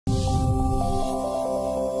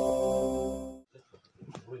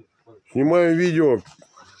Снимаем видео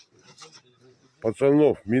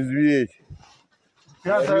пацанов. Медведь.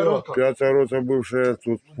 Пятая рота бывшая.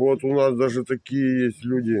 Тут вот у нас даже такие есть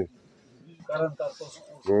люди.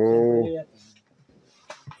 Ну,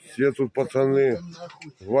 все тут пацаны.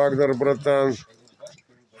 Вагнер, братан.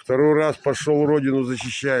 Второй раз пошел родину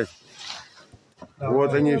защищать.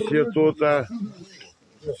 Вот они все тут-то.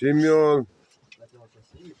 Семен.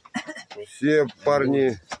 Все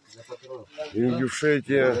парни.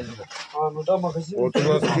 Ингушетия. Вот у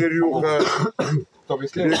нас Кирюха.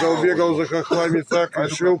 Бегал за хохлами, так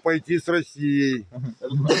решил пойти с Россией.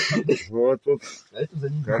 Вот тут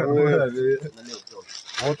Корнет.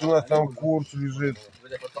 Вот у нас там Курс лежит,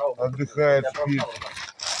 отдыхает, спит.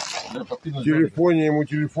 В телефоне, ему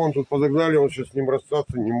телефон тут подогнали, он сейчас с ним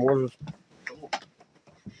расстаться не может.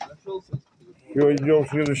 Все, идем в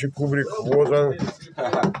следующий кубрик. Вот он.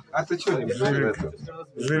 А ты что, Жилик.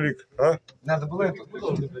 Жилик, а? Надо было это.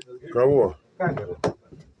 Кого? Камеру.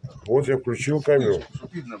 Вот я включил камеру.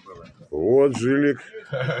 Вот Жилик.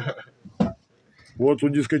 Вот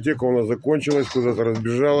тут дискотека у нас закончилась, куда-то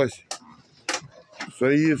разбежалась.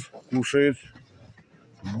 Стоит, кушает.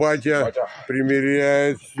 Батя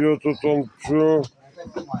примеряет. Все тут он, все.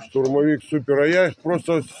 Штурмовик супер. А я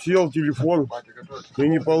просто сел телефон и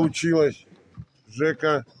не получилось.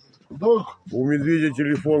 Жека. У медведя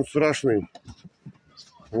телефон страшный.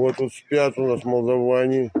 Вот тут спят у нас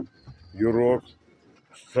молдаване. Юрок.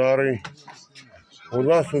 Старый. У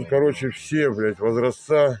нас тут, короче, все, блядь,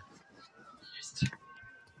 возраста.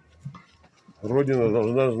 Родина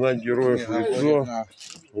должна знать героев в лицо.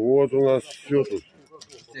 Вот у нас все тут.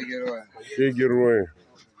 Все герои. Все герои.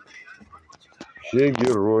 Все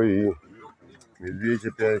герои. Медведь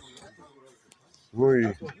опять. Ну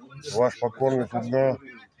и ваш покорный слуга.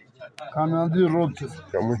 Командир роты.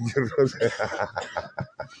 Командир роты.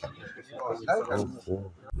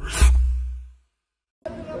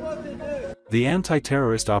 The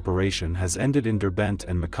anti-terrorist operation has ended in Derbent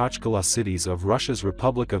and Makhachkala cities of Russia's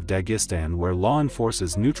Republic of Dagestan, where law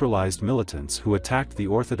enforcers neutralized militants who attacked the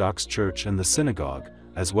Orthodox Church and the synagogue,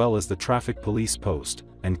 as well as the traffic police post,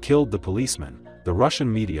 and killed the policeman, the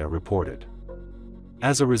Russian media reported.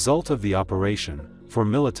 As a result of the operation, 4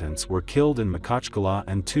 militants were killed in Makhachkala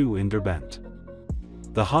and 2 in Derbent.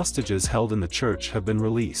 The hostages held in the church have been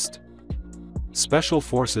released. Special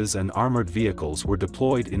forces and armored vehicles were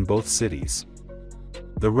deployed in both cities.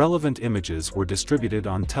 The relevant images were distributed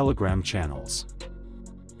on Telegram channels.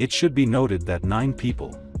 It should be noted that 9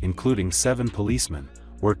 people, including 7 policemen,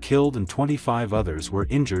 were killed and 25 others were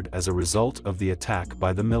injured as a result of the attack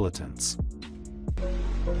by the militants.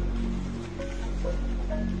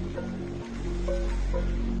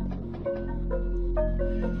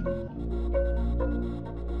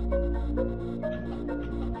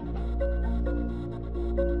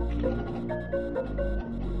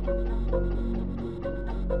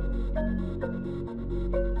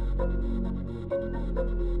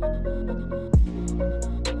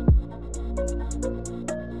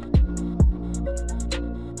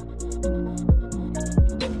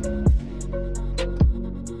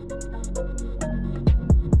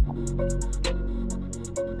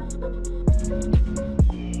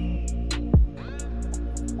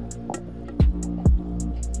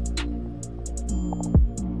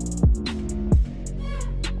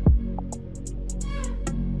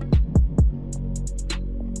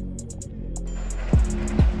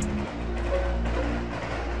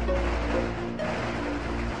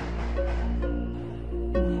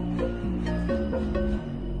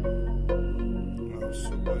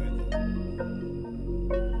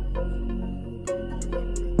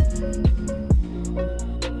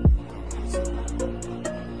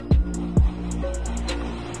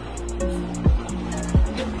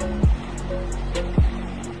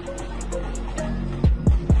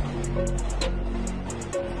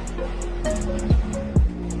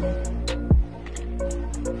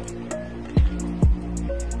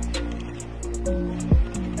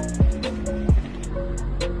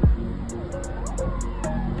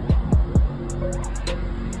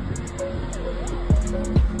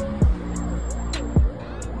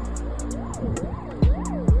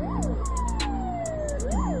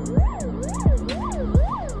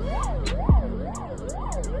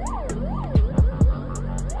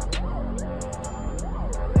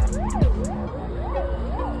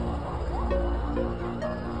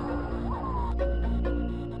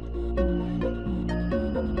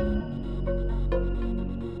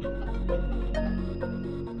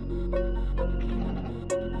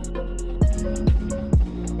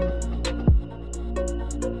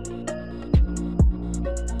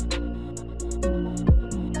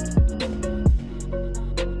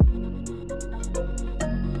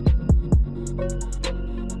 Ukraine.